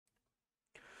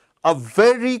A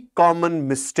very common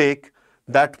mistake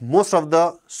that most of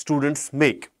the students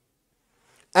make,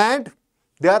 and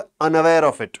they are unaware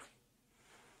of it,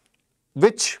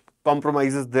 which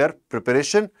compromises their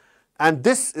preparation, and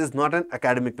this is not an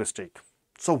academic mistake.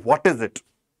 So what is it?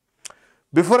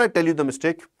 Before I tell you the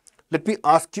mistake, let me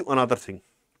ask you another thing.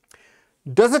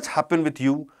 Does it happen with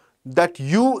you that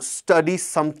you study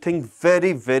something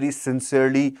very, very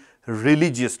sincerely,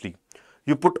 religiously?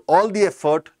 You put all the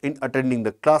effort in attending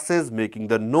the classes, making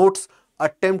the notes,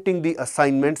 attempting the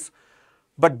assignments,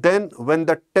 but then when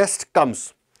the test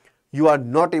comes, you are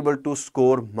not able to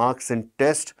score marks in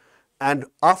test, and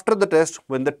after the test,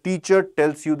 when the teacher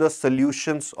tells you the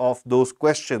solutions of those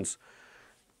questions,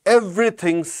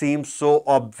 everything seems so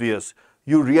obvious.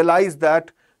 You realize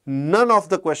that none of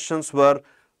the questions were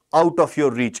out of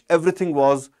your reach. Everything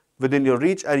was within your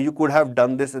reach and you could have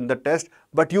done this in the test,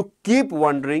 but you keep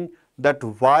wondering that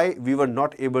why we were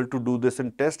not able to do this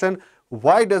in test, and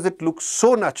why does it look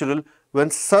so natural when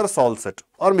sir solves it,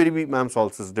 or maybe ma'am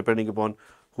solves it, depending upon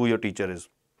who your teacher is.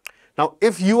 Now,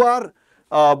 if you are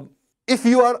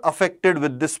affected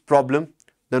with this problem,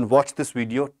 then watch this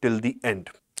video till the end.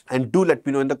 And do let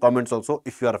me know in the comments also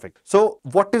if you are affected. So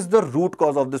what is the root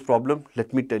cause of this problem?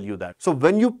 Let me tell you that. So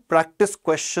when you practice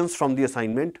questions from the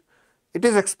assignment, it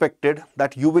is expected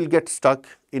that you will get stuck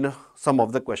in some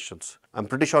of the questions. I'm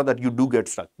pretty sure that you do get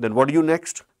stuck. Then what do you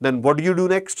next? Then what do you do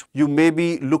next? You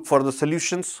maybe look for the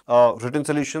solutions, written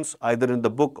solutions, either in the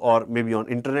book or maybe on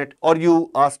internet, or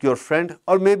you ask your friend,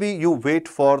 or maybe you wait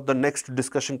for the next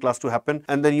discussion class to happen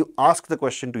and then you ask the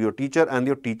question to your teacher and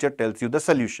your teacher tells you the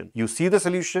solution. You see the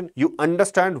solution, you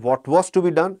understand what was to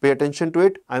be done, pay attention to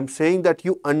it. I'm saying that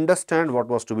you understand what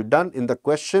was to be done in the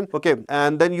question, okay,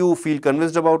 and then you feel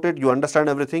convinced about it, you understand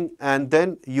everything, and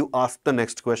then you ask the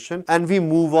next question, and we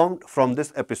move on from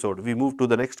this episode. We move to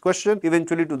the next question,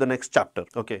 eventually to the next chapter.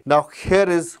 Okay, now here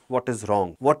is what is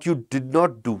wrong. What you did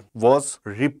not do was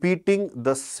repeating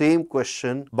the same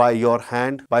question by your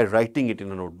hand, by writing it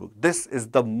in a notebook. This is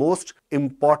the most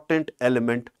important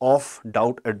element of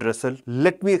doubt addressal.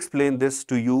 Let me explain this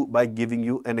to you by giving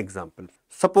you an example.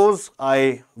 Suppose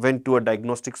I went to a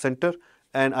diagnostic center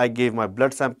and I gave my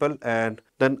blood sample, and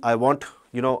then I want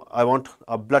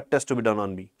a blood test to be done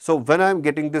on me. So when I'm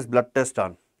getting this blood test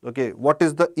done, okay, what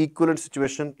is the equivalent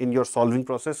situation in your solving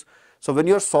process? So when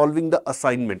you're solving the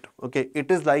assignment, okay, it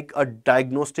is like a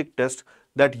diagnostic test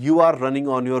that you are running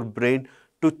on your brain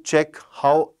to check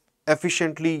how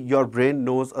efficiently your brain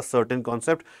knows a certain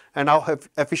concept and how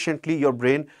efficiently your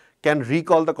brain can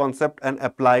recall the concept and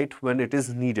apply it when it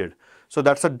is needed. So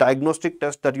that's a diagnostic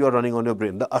test that you are running on your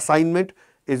brain. The assignment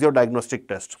is your diagnostic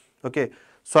test. Okay.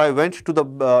 So I went to the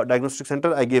diagnostic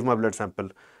center, I gave my blood sample.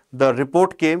 The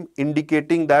report came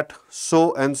indicating that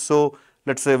so and so,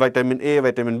 let's say vitamin A,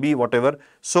 vitamin B, whatever,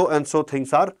 so and so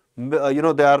things are,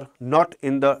 they are not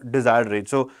in the desired range.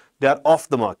 So they are off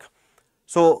the mark.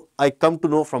 So I come to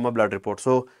know from a blood report.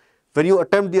 So when you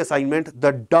attempt the assignment,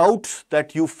 the doubts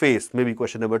that you face, maybe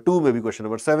question number 2, maybe question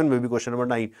number 7, maybe question number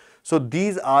 9. So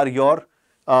these are your,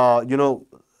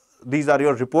 these are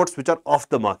your reports which are off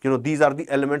the mark. These are the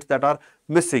elements that are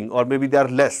missing, or maybe they are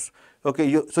less.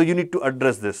 Okay, so you need to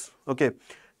address this. Okay,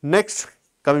 next,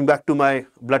 coming back to my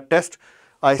blood test,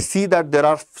 I see that there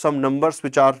are some numbers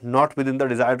which are not within the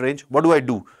desired range. What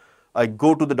do? I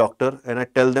go to the doctor and I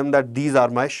tell them that these are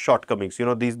my shortcomings.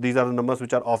 These are the numbers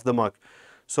which are off the mark.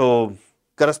 So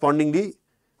correspondingly,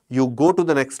 you go to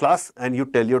the next class and you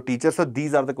tell your teacher, so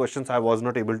these are the questions I was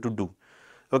not able to do.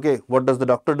 Okay, what does the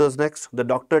doctor do next? The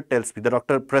doctor tells me, the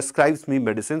doctor prescribes me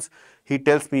medicines. He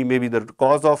tells me maybe the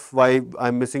cause of why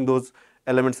I'm missing those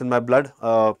elements in my blood.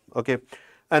 Okay,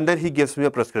 and then he gives me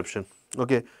a prescription.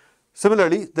 Okay,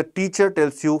 similarly, the teacher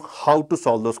tells you how to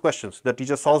solve those questions. The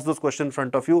teacher solves those questions in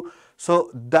front of you. So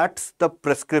that's the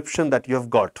prescription that you have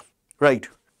got, right?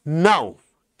 Now,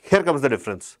 here comes the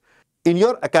difference. In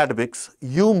your academics,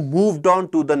 you moved on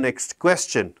to the next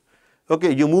question.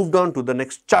 Okay, you moved on to the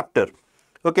next chapter.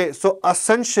 Okay, so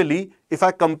essentially, if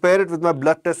I compare it with my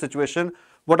blood test situation,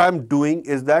 what I'm doing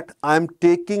is that I'm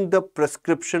taking the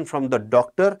prescription from the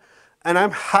doctor and I'm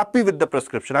happy with the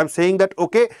prescription. I'm saying that,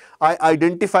 okay, I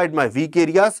identified my weak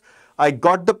areas, I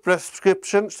got the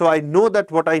prescription, so I know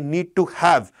that what I need to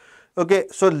have. Okay,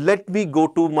 so let me go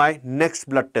to my next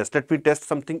blood test. Let me test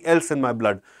something else in my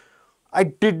blood. I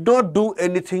did not do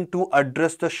anything to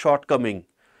address the shortcoming.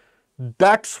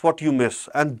 That's what you miss,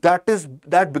 and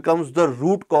that becomes the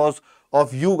root cause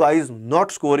of you guys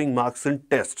not scoring marks in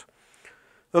test.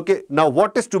 Okay, now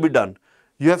what is to be done?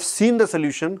 You have seen the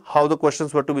solution, how the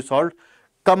questions were to be solved.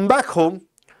 Come back home.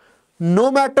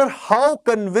 No matter how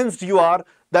convinced you are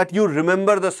that you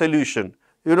remember the solution,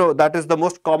 That is the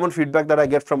most common feedback that I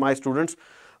get from my students.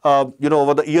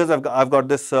 Over the years, I've got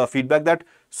this feedback that,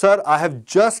 sir, I have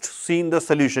just seen the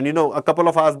solution. A couple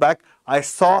of hours back, I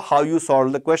saw how you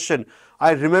solved the question.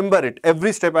 I remember it.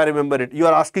 Every step I remember it. You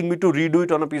are asking me to redo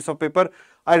it on a piece of paper.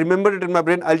 I remember it in my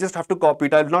brain. I'll just have to copy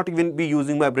it. I'll not even be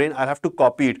using my brain. I'll have to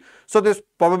copy it. So there's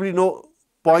probably no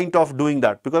point of doing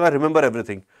that because I remember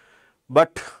everything.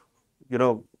 But,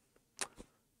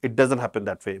 it doesn't happen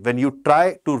that way. When you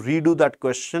try to redo that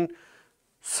question,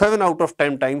 7 out of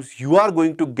 10 times, you are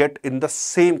going to get in the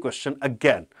same question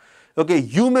again. Okay,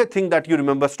 you may think that you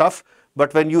remember stuff,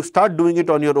 but when you start doing it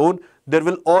on your own, there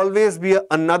will always be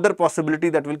another possibility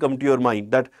that will come to your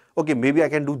mind that, okay, maybe I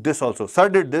can do this also. Sir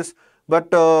did this,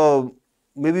 but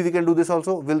maybe we can do this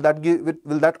also. Will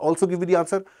that also give you the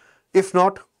answer? If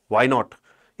not, why not?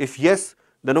 If yes,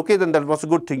 then okay, then that was a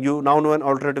good thing. You now know an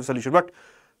alternative solution. But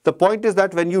the point is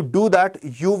that when you do that,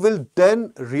 you will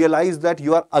then realize that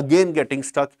you are again getting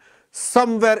stuck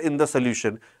somewhere in the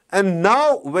solution. And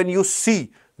now when you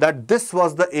see that this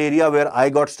was the area where I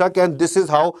got stuck and this is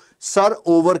how sir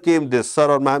overcame this, sir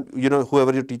or ma'am,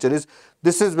 whoever your teacher is,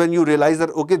 this is when you realize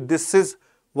that, okay, this is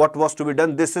what was to be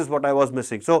done, this is what I was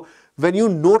missing. So when you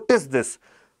notice this,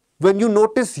 when you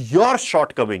notice your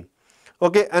shortcoming,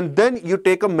 okay, and then you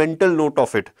take a mental note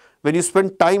of it. When you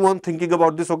spend time on thinking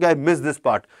about this, okay, I missed this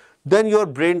part, then your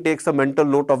brain takes a mental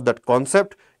note of that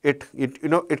concept.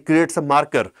 It creates a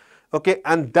marker, okay,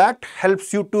 and that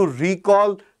helps you to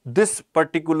recall this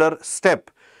particular step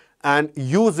and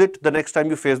use it the next time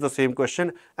you face the same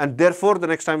question, and therefore the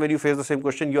next time when you face the same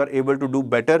question, you are able to do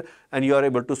better and you are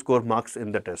able to score marks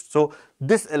in the test. So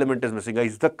this element is missing,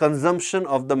 guys, the consumption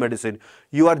of the medicine.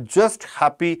 You are just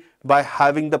happy by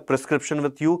having the prescription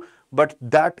with you, but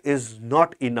that is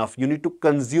not enough. You need to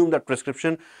consume that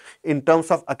prescription. In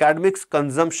terms of academics,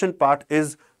 consumption part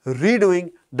is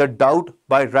redoing the doubt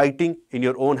by writing in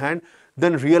your own hand,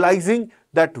 then realizing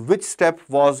that which step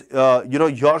was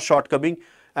your shortcoming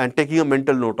and taking a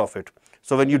mental note of it.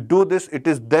 So when you do this, it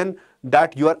is then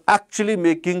that you are actually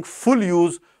making full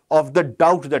use of the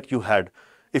doubt that you had.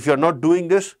 If you are not doing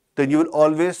this, then you will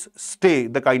always stay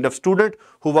the kind of student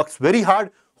who works very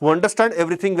hard, who understand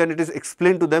everything when it is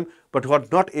explained to them, but who are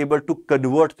not able to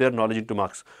convert their knowledge into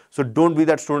marks. So don't be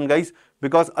that student, guys,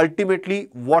 because ultimately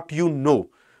what you know,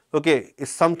 okay, is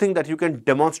something that you can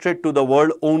demonstrate to the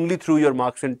world only through your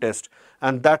marks in test.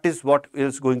 And that is what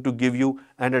is going to give you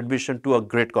an admission to a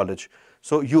great college.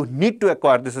 So you need to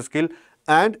acquire this skill.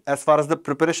 And as far as the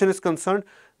preparation is concerned,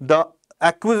 the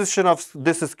acquisition of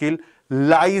this skill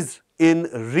lies in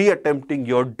reattempting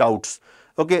your doubts.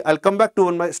 Okay, I'll come back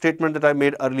to my statement that I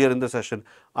made earlier in the session.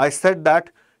 I said that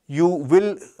you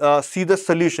will see the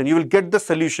solution, you will get the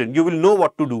solution, you will know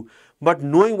what to do. But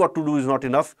knowing what to do is not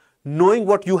enough. Knowing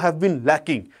what you have been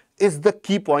lacking is the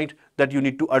key point that you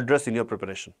need to address in your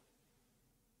preparation.